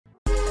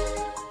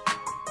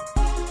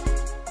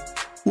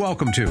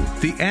Welcome to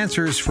the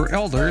Answers for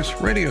Elders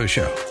radio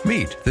show.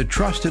 Meet the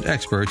trusted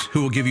experts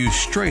who will give you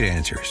straight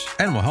answers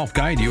and will help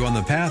guide you on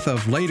the path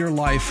of later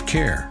life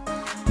care.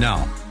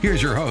 Now,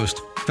 here's your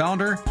host,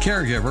 founder,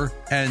 caregiver,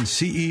 and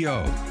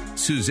CEO,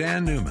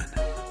 Suzanne Newman.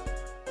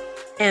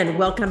 And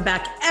welcome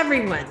back,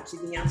 everyone, to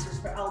the Answers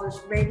for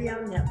Elders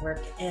radio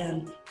network.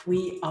 And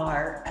we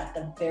are at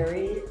the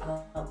very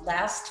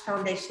last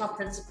foundational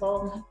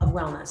principle of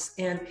wellness.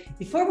 And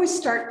before we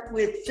start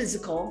with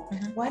physical,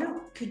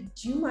 could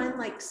you mind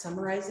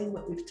summarizing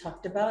what we've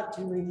talked about?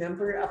 Do you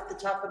remember off the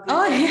top of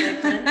your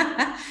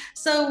head?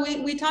 So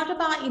we talked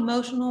about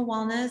emotional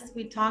wellness.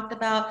 We talked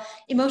about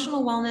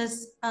emotional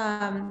wellness,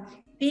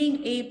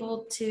 being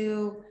able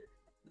to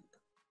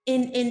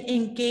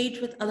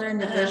engage with other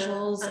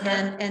individuals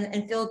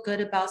and feel good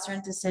about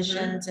certain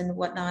decisions and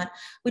whatnot.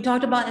 We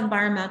talked about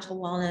environmental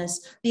wellness,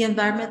 the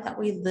environment that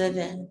we live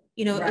in.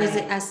 Is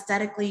it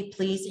aesthetically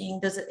pleasing?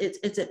 Does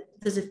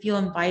it feel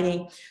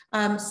inviting?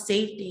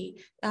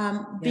 Safety,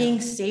 being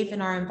safe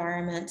in our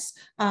environments,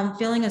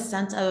 feeling a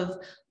sense of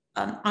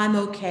I'm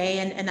okay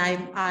and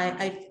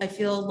I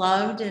feel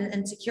loved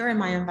and secure in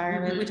my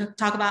environment. We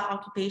talk about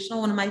occupational,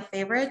 one of my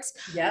favorites.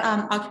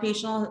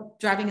 Occupational,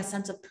 driving a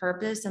sense of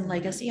purpose and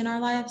legacy in our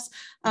lives.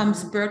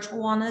 Spiritual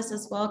wellness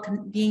as well,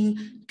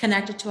 being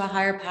connected to a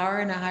higher power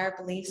and a higher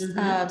belief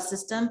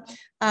system.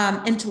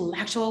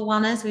 Intellectual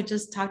wellness, we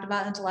just talked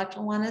about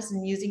intellectual wellness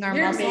and using our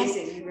muscles. You're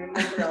amazing, you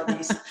remember all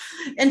these.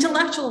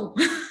 Intellectual.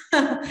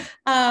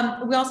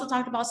 We also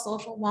talked about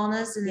social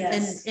wellness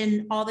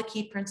and all the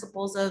key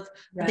principles of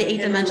the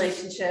eight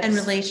dimensions and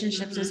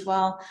relationships as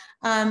well.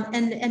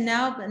 And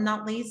now, but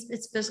not least,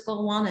 it's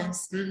physical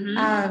wellness.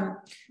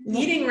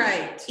 Eating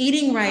right.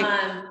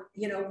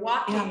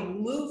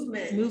 Walking,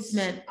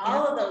 movement,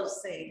 all of those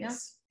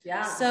things.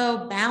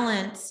 So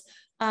balance.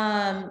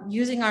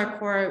 Using our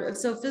core.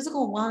 So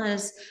physical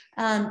wellness,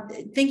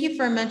 thank you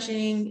for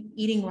mentioning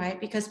eating right,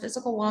 because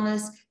physical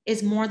wellness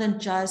is more than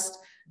just,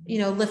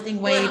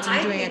 lifting weights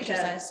and doing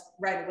exercise.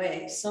 Right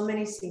away. So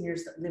many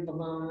seniors that live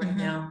alone right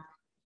now,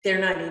 they're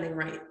not eating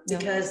right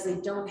because they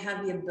don't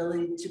have the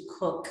ability to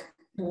cook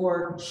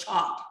or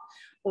shop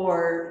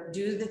or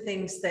do the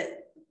things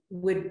that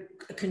would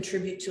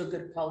contribute to a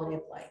good quality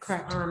of life.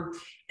 Correct.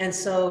 And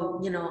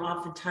so,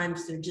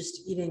 oftentimes they're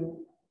just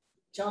eating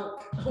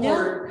junk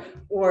or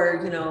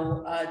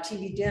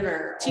TV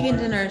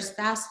dinners,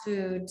 fast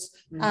foods,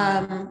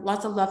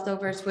 lots of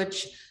leftovers,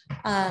 which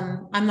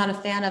I'm not a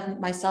fan of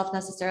myself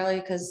necessarily,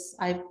 because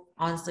I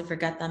honestly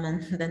forget them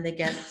and then they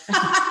get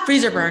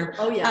freezer burn.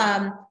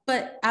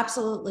 But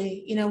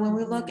absolutely, when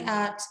we look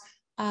at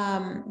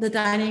the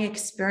dining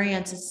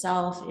experience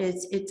itself,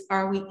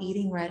 are we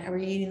eating right? Are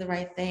we eating the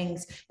right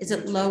things? Is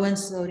it low in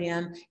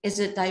sodium? Is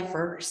it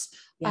diverse?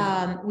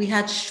 We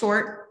had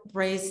short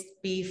braised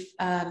beef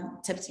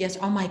tips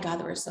yesterday. Oh my God,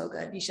 they were so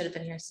good. You should have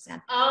been here, Suzanne.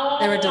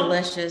 They were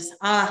delicious.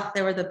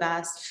 They were the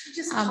best. She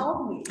just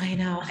called me. I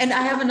know. And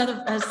I have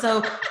another.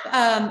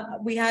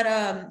 We had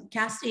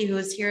Cassidy, who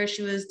was here.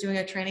 She was doing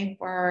a training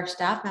for our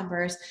staff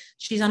members.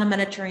 She's on a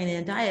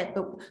Mediterranean diet,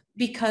 but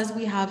because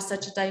we have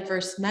such a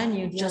diverse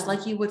menu, just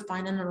like you would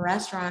find in a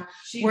restaurant,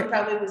 she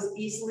probably was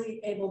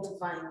easily able to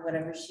find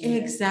whatever she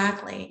needed.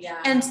 Exactly.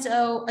 Yeah. And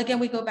so again,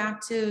 we go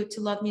back to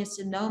love me is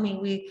to know me.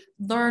 We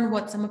learn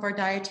what some of our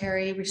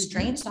dietary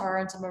restraints are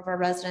in some of our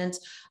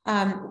residents.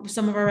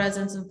 Some of our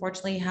residents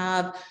unfortunately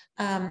have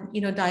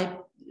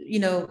diabetes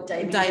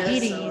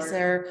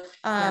or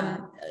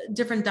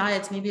different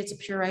diets. Maybe it's a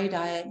puree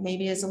diet,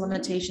 maybe it's a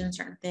limitation in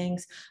certain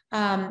things.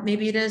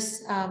 Maybe it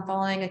is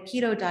following a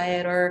keto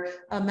diet or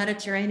a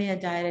Mediterranean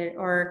diet,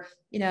 or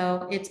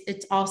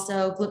it's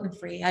also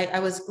gluten-free. I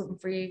was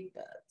gluten-free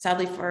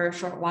sadly for a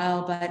short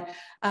while, but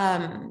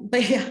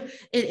yeah,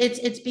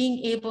 it's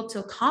being able to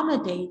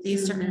accommodate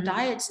these certain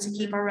diets to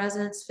keep our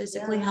residents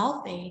physically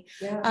healthy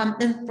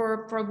and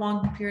for a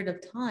long period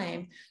of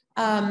time.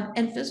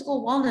 And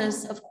physical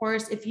wellness, of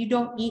course, if you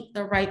don't eat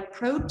the right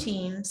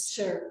proteins,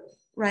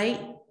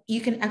 right, you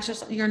can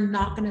exercise, you're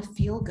not going to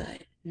feel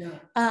good. No.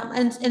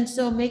 And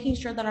so making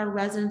sure that our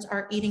residents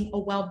are eating a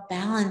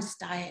well-balanced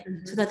diet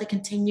so that they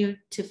continue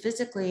to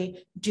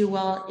physically do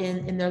well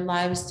in their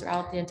lives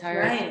throughout the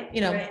entire,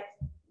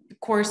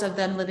 course of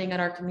them living in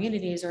our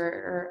communities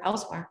or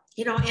elsewhere.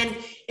 And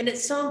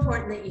it's so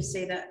important that you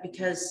say that,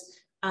 because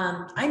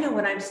I know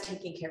when I was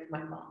taking care of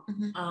my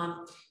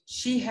mom,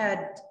 she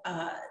had,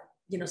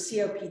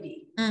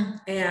 COPD.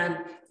 And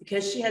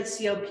because she had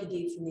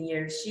COPD from the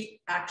years,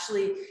 she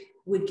actually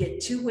would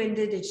get too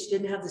winded and she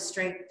didn't have the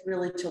strength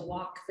really to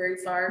walk very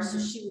far. So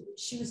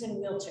she was in a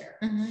wheelchair.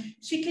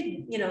 She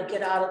could,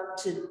 get out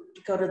to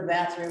go to the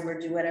bathroom or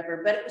do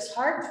whatever, but it was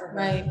hard for her.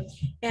 Right.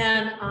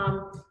 And,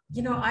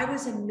 I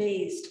was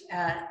amazed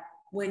at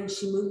when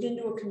she moved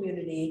into a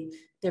community,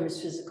 there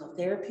was physical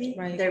therapy,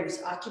 there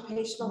was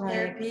occupational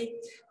therapy,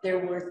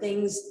 there were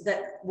things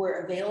that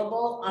were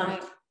available.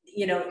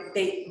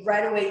 They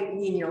right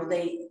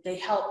away, they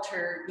helped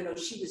her,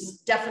 she was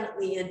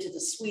definitely into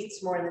the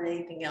sweets more than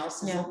anything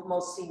else, as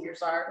most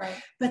seniors are.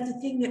 But the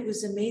thing that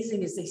was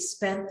amazing is they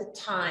spent the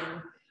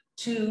time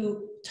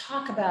to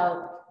talk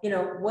about, you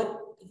know,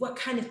 what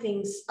kind of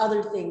things,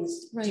 other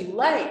things Right. do you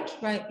like,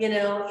 Right. you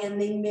know, and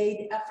they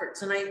made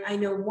efforts. And I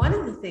know one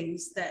of the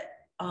things that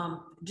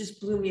just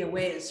blew me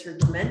away as her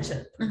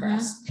dementia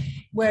progressed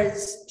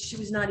was she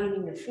was not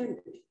eating her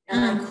food.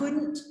 And I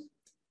couldn't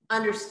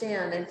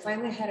understand. And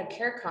finally I had a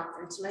care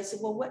conference and I said,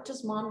 well, what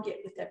does mom get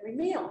with every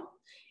meal?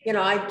 You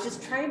know, I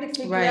just trying to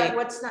figure out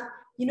what's not,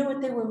 you know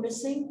what they were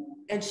missing?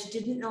 And she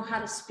didn't know how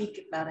to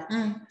speak about it.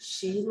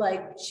 She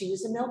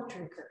was a milk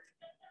drinker.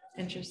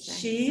 Interesting.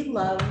 She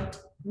loved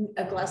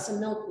a glass of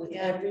milk with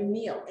every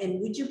meal.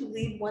 And would you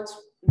believe once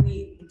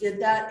we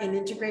did that and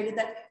integrated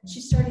that,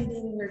 she started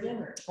eating her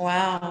dinner.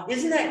 Wow.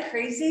 Isn't that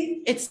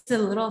crazy? It's the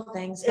little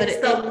things, but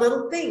it's the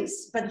little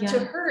things. But to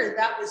her,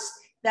 that was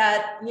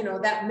that, you know,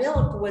 that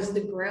milk was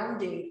the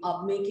grounding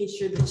of making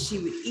sure that she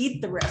would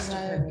eat the rest of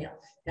her meal.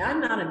 Now I'm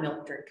not a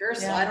milk drinker,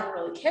 so I don't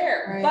really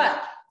care,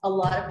 but a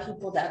lot of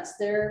people, that's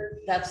their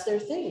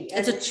thing.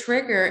 It's a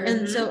trigger.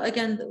 And so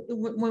again,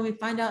 when we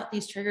find out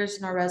these triggers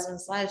in our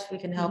residents' lives, we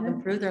can help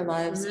improve their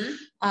lives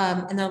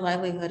and their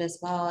livelihood as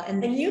well.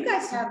 And you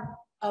guys have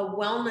a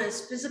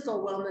wellness,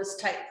 physical wellness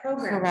type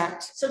program.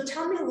 Correct. So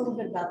tell me a little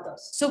bit about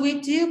those. So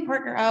we do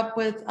partner up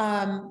with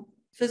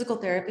physical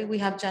therapy. We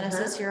have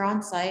Genesis here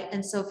on site.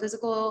 And so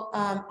physical,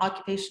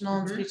 occupational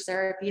and speech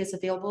therapy is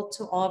available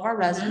to all of our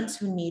residents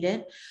who need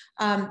it.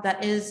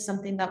 That is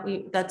something that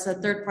that's a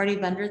third-party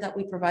vendor that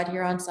we provide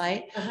here on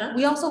site.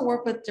 We also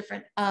work with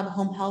different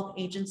home health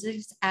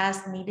agencies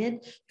as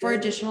needed for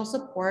additional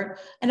support.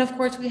 And of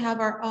course, we have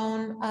our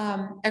own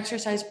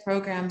exercise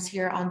programs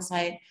here on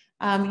site.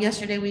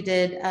 Yesterday we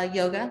did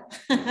yoga.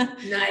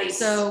 Nice.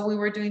 So we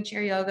were doing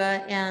chair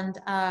yoga, and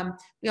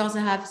we also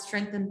have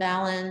strength and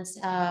balance.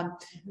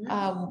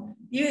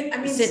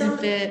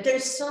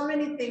 There's so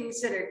many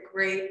things that are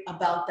great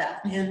about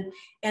that, and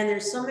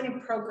there's so many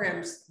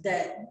programs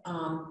that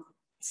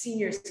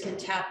seniors can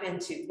tap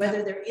into,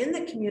 whether they're in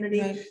the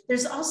community.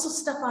 There's also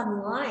stuff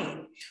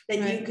online that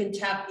you can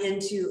tap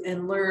into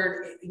and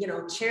learn, you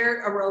know,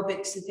 chair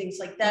aerobics and things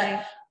like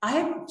that.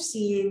 I've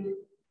seen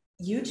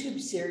YouTube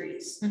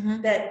series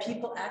that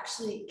people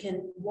actually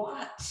can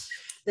watch.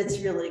 That's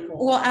really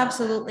cool. Well,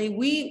 absolutely.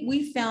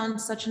 We found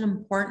such an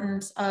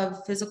importance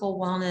of physical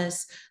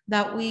wellness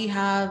that we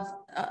have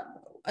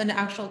an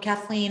actual,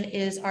 Kathleen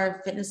is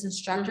our fitness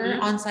instructor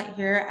on site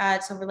here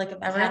at Silver Lake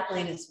of Everett.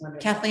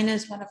 Kathleen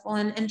is wonderful.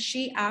 And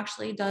she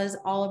actually does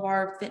all of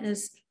our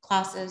fitness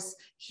classes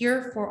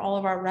here for all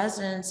of our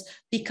residents,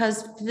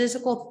 because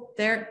physical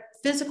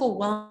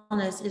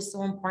wellness is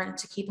so important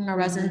to keeping our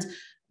residents.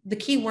 The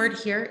key word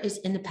here is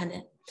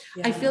independent.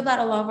 I feel that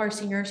a lot of our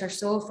seniors are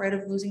so afraid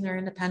of losing their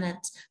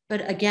independence.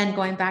 But again,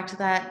 going back to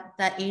that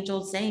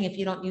age-old saying, if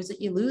you don't use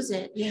it, you lose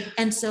it.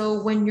 And so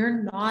when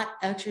you're not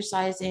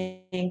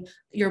exercising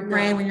your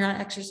brain, when you're not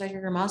exercising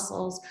your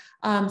muscles,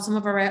 some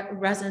of our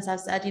residents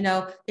have said, you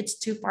know, it's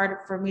too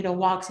far for me to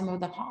walk some of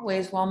the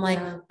hallways. Well, I'm like,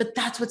 but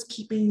that's what's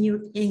keeping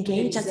you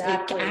engaged, that's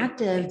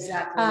active.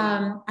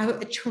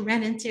 I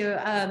ran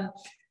into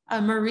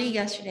Marie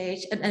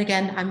yesterday, and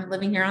again, I'm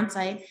living here on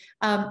site,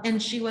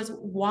 and she was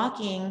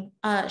walking.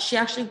 She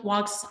actually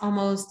walks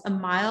almost a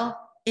mile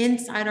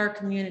inside our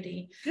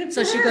community.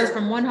 So she goes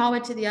from one hallway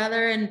to the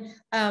other, and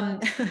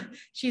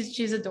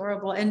she's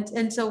adorable.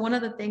 And so one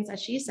of the things that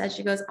she said,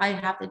 she goes, I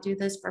have to do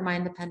this for my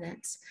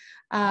independence.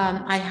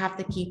 I have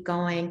to keep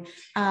going.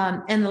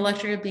 And the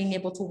luxury of being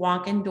able to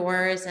walk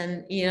indoors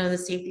and, you know, the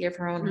safety of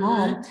her own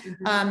home.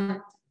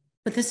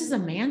 But this is a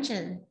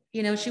mansion.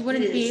 You know, she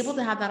wouldn't be able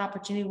to have that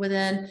opportunity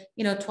within,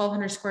 you know,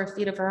 1,200 square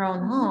feet of her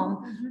own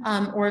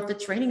home. Or if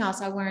it's raining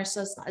outside, where it's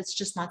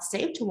just not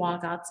safe to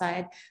walk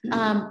outside,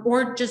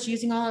 or just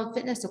using all the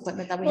fitness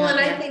equipment that we have. Well,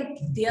 and I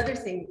think the other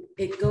thing,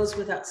 it goes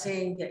without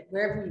saying that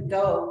wherever you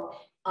go,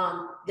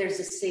 there's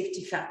a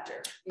safety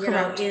factor.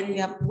 Correct.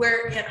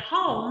 Where at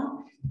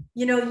home,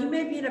 you know, you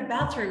may be in a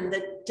bathroom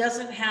that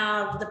doesn't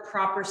have the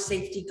proper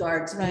safety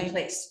guards in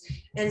place.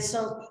 And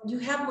so you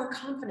have more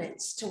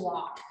confidence to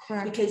walk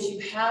because you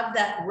have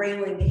that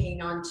railing to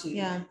hang on to.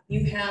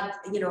 You have,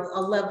 you know,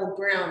 a level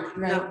ground.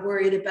 You're not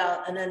worried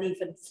about an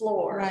uneven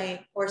floor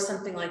or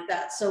something like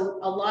that. So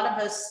a lot of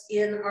us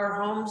in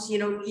our homes, you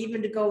know,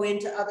 even to go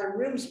into other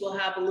rooms, we'll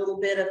have a little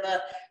bit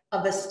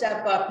of a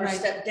step up or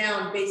step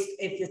down based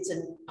if it's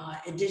an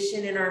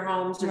addition in our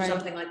homes or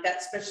something like that,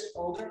 especially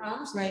older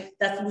homes.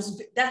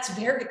 That's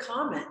very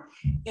common.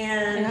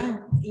 And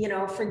you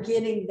know,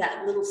 forgetting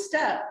that little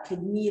step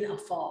could mean a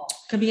fall.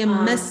 Could be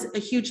a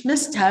huge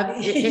misstep.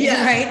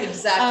 Right.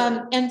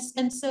 Exactly.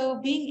 And so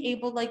being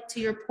able, like to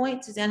your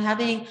point, Suzanne,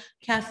 having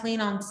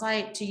Kathleen on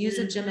site to use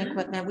the gym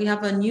equipment, we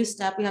have a new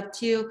step. We have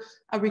 2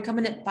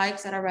 recombinant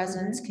bikes that our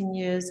residents can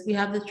use. We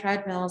have the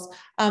treadmills.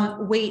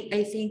 Weight,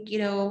 I think, you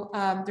know,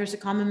 there's a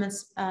common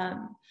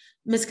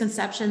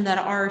misconception that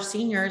our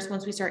seniors,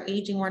 once we start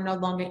aging, we're no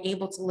longer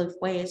able to lift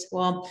weights.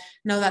 Well,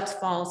 no, that's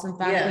false. In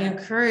fact, we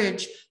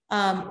encourage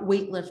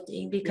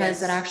weightlifting,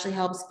 because it actually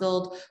helps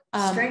build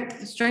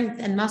strength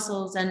and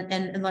muscles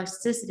and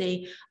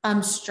elasticity.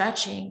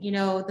 Stretching, you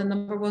know, the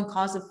number one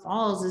cause of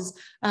falls is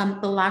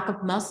the lack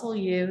of muscle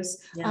use,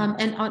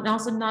 and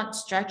also not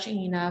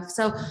stretching enough.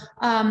 So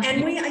I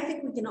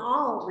think we can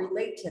all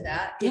relate to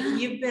that.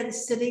 If you've been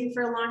sitting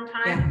for a long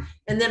time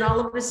and then all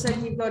of a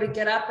sudden you go to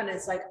get up and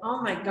it's like,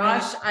 oh my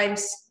gosh, I'm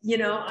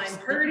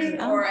hurting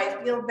or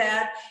I feel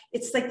bad.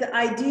 It's like the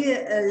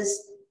idea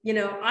is, you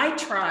know, I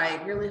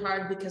try really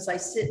hard because I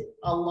sit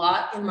a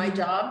lot in my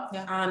job.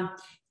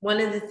 One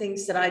of the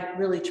things that I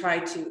really try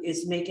to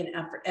is make an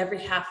effort every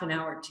half an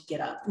hour to get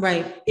up.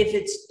 Right. If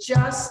it's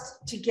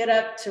just to get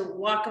up to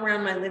walk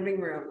around my living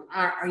room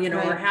or you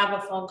know, or have a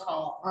phone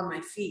call on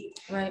my feet.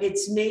 Right.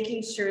 It's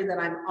making sure that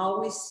I'm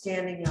always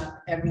standing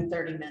up every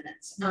 30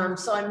 minutes.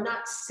 So I'm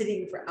not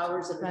sitting for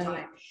hours at a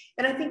time.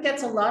 And I think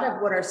that's a lot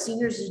of what our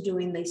seniors are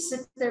doing. They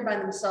sit there by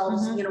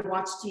themselves, you know,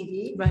 watch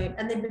TV,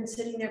 and they've been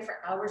sitting there for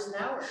hours and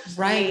hours.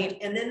 Right.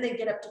 And then they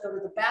get up to go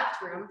to the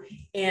bathroom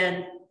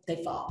and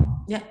they fall.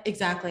 Yeah,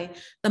 exactly.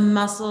 The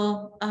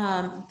muscle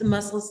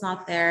is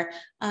not there.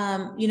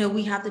 You know,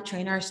 we have to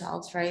train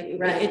ourselves, right?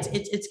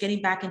 It's getting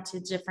back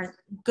into different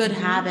good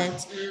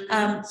habits.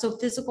 So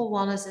physical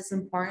wellness is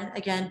important,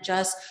 again,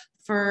 just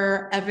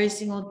for every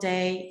single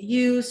day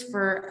use,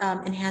 for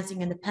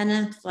enhancing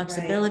independence,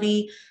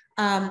 flexibility,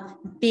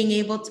 being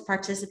able to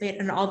participate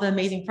in all the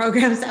amazing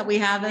programs that we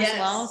have as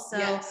well. So,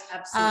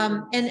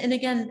 and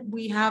again,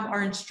 we have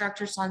our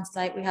instructors on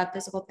site. We have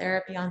physical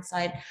therapy on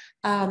site.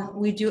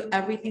 We do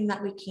everything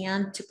that we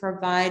can to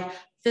provide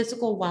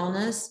physical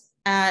wellness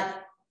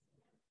at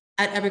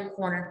every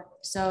corner,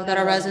 so that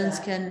our residents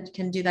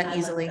can do that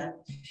easily.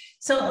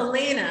 So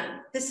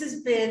Elena, this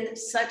has been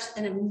such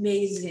an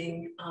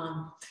amazing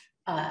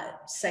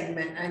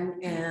segment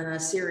and a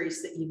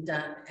series that you've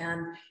done.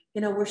 And you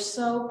know, we're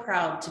so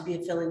proud to be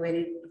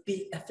affiliated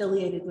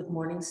with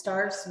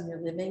MorningStar Senior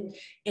Living.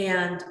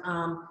 And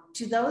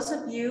to those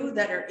of you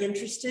that are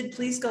interested,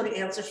 please go to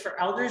Answers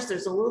for Elders.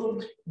 There's a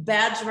little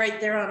badge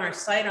right there on our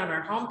site, on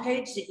our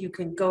homepage, that you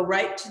can go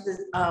right to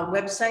the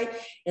website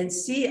and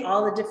see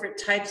all the different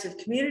types of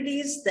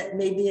communities that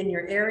may be in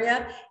your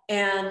area.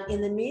 And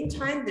in the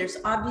meantime, there's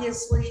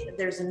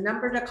a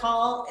number to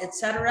call,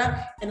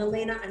 etc. And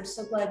Elena, I'm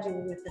so glad you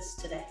were with us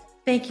today.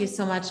 Thank you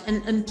so much.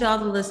 And to all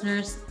the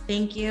listeners,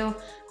 thank you.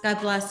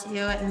 God bless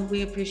you. And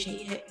we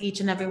appreciate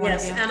each and every one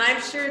of you. And I'm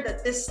sure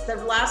that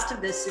the last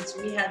of this, since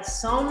we had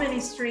so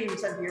many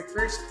streams of your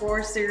first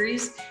 4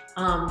 series,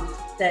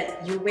 that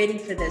you're waiting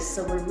for this.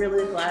 So we're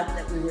really glad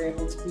that we were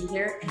able to be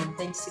here. And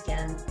thanks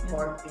again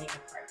for being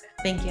a part of it.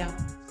 Thank you.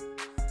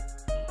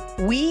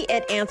 We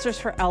at Answers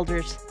for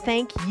Elders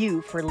thank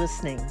you for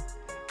listening.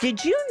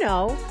 Did you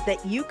know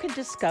that you can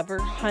discover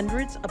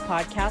hundreds of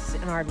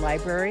podcasts in our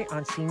library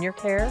on senior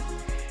care?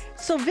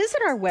 So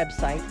visit our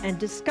website and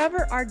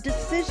discover our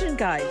decision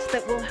guides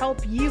that will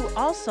help you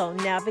also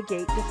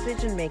navigate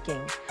decision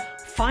making.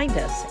 Find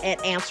us at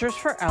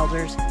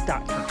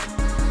answersforelders.com.